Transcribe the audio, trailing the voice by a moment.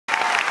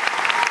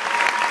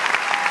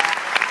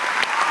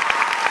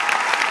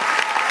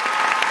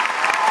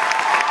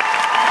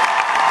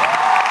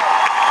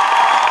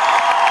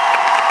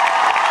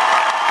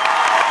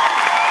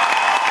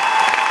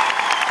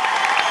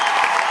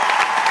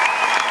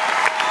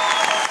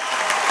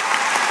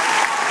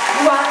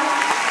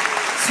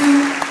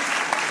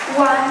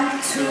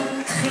2,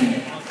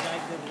 3.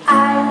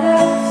 I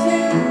love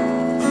you,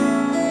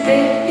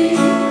 baby,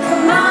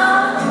 come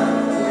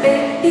on,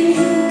 baby,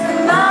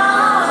 come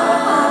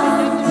on.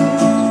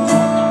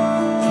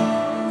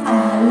 I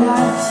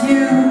love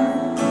you,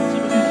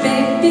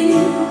 baby,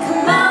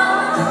 come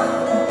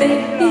on,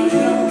 baby,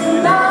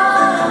 come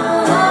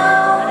on.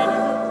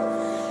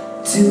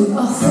 2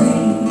 or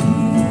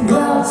 3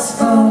 words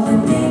for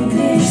an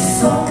English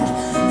song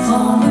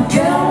from a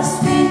girl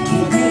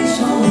speaking English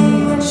only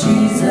when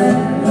she's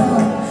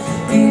alone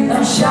in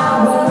a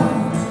shower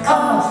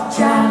of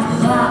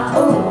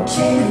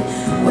karaoke,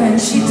 when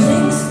she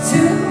drinks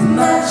too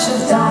much of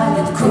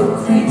Diet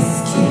Coke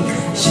whiskey.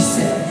 She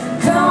said,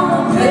 come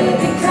on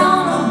baby,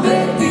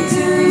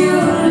 do you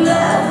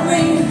love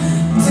me?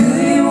 Do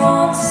you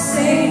want to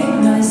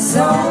sing my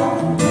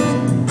song?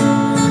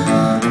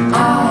 I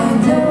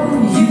know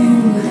you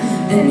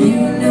and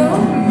you know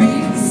me,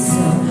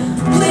 so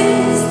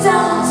please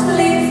don't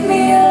leave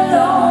me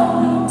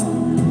alone.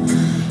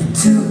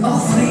 2 or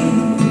 3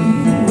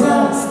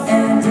 words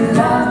and a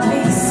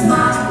lovely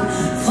smile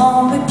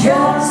from a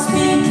girl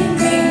speaking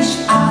English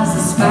as a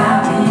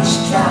Spanish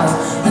cow.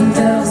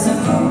 Under the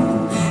moon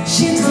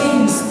she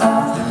dreams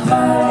of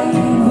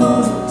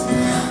Hollywood,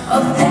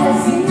 of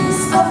Elvis,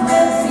 of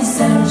Memphis,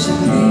 and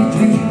Jimmy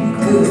be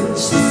good.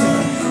 She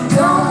said,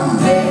 come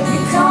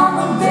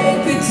on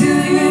baby, do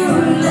you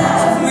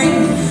love me?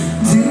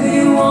 Do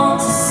you want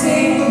to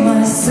sing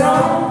my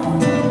song?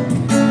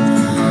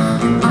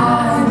 I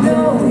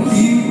know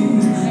you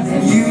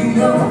and you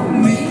know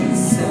me,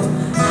 so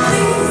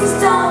please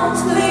don't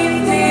leave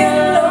me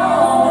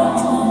alone.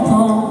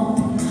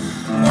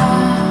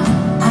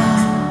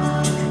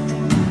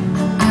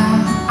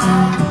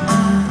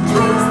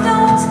 Please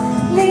don't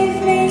leave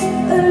me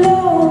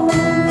alone.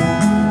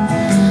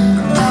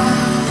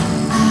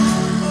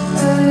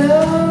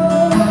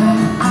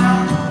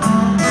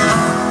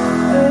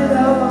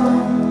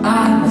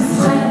 I'm a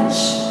French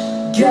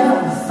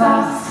girl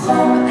far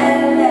from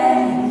LA,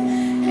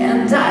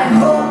 and I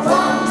hope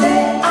one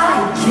day I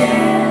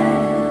can.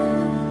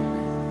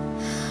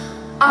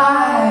 I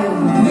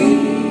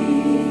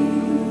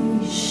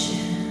wish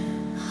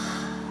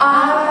I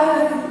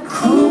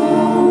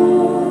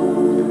could.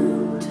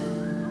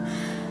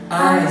 I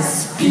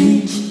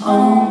speak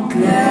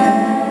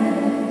Anglais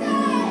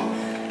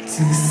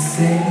to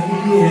say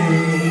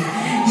yeah.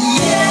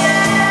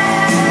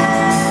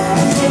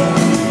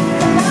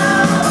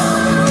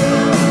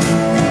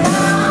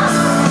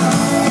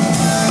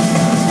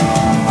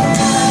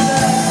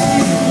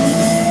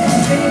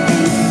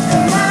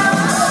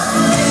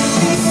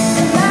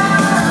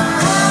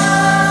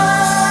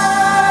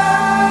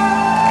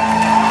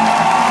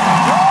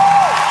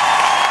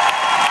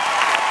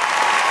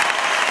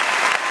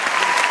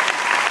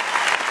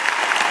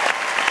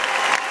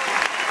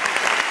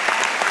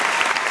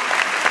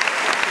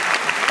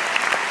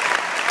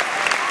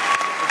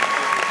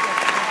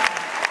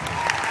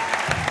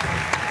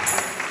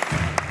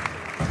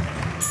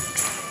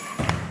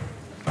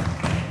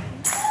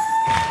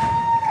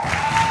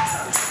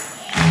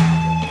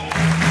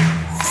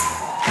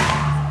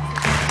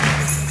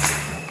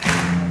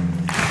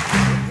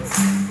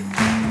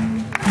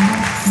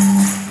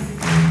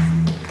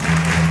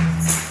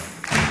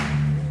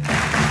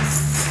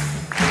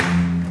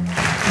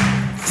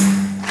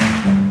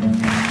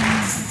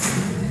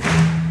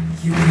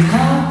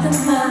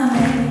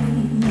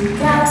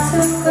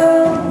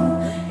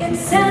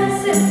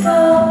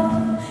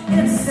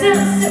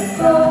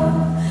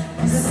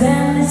 Cause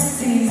endless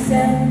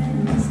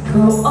seasons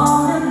go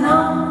on and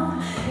on,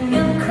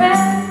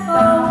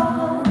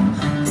 incredible.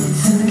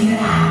 Didn't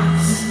get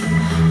out.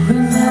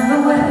 Remember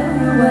when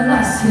we were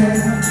last year?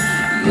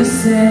 You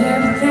said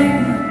everything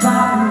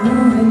about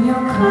moving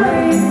your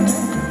career.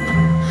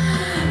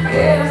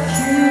 If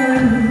you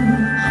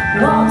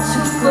want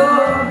to go,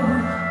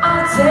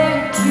 I'll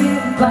take you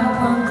back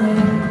one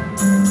day.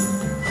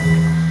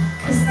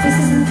 Cause this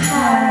isn't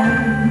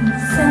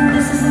Paris and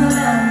this isn't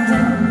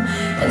London.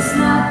 It's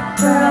not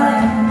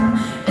Berlin,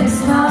 it's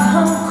not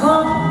Hong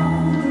Kong,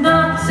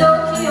 not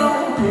Tokyo.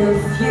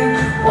 If you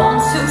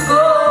want to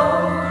go,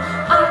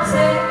 I'll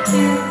take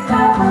you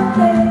back one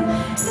day.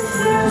 It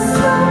feels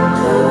so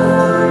good.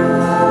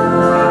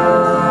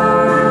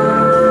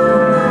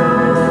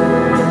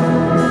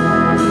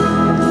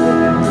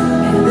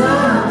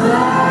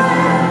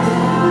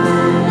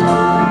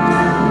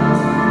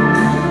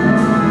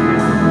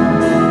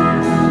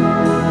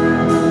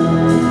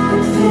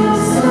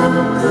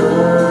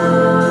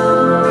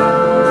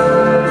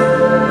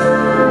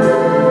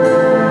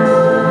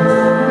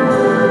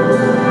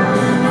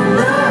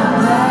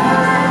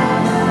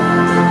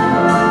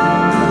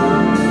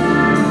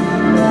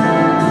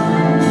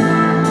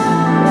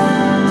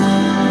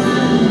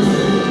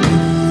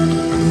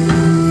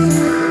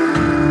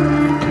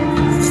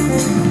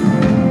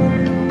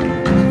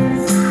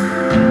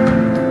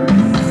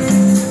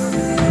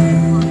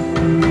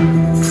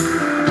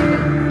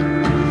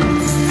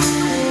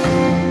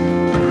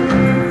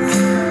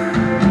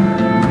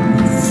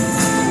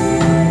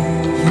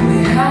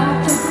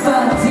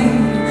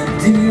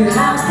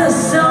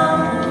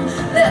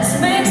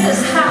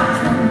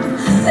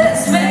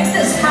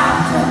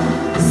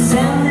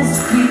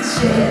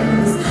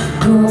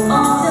 go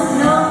on.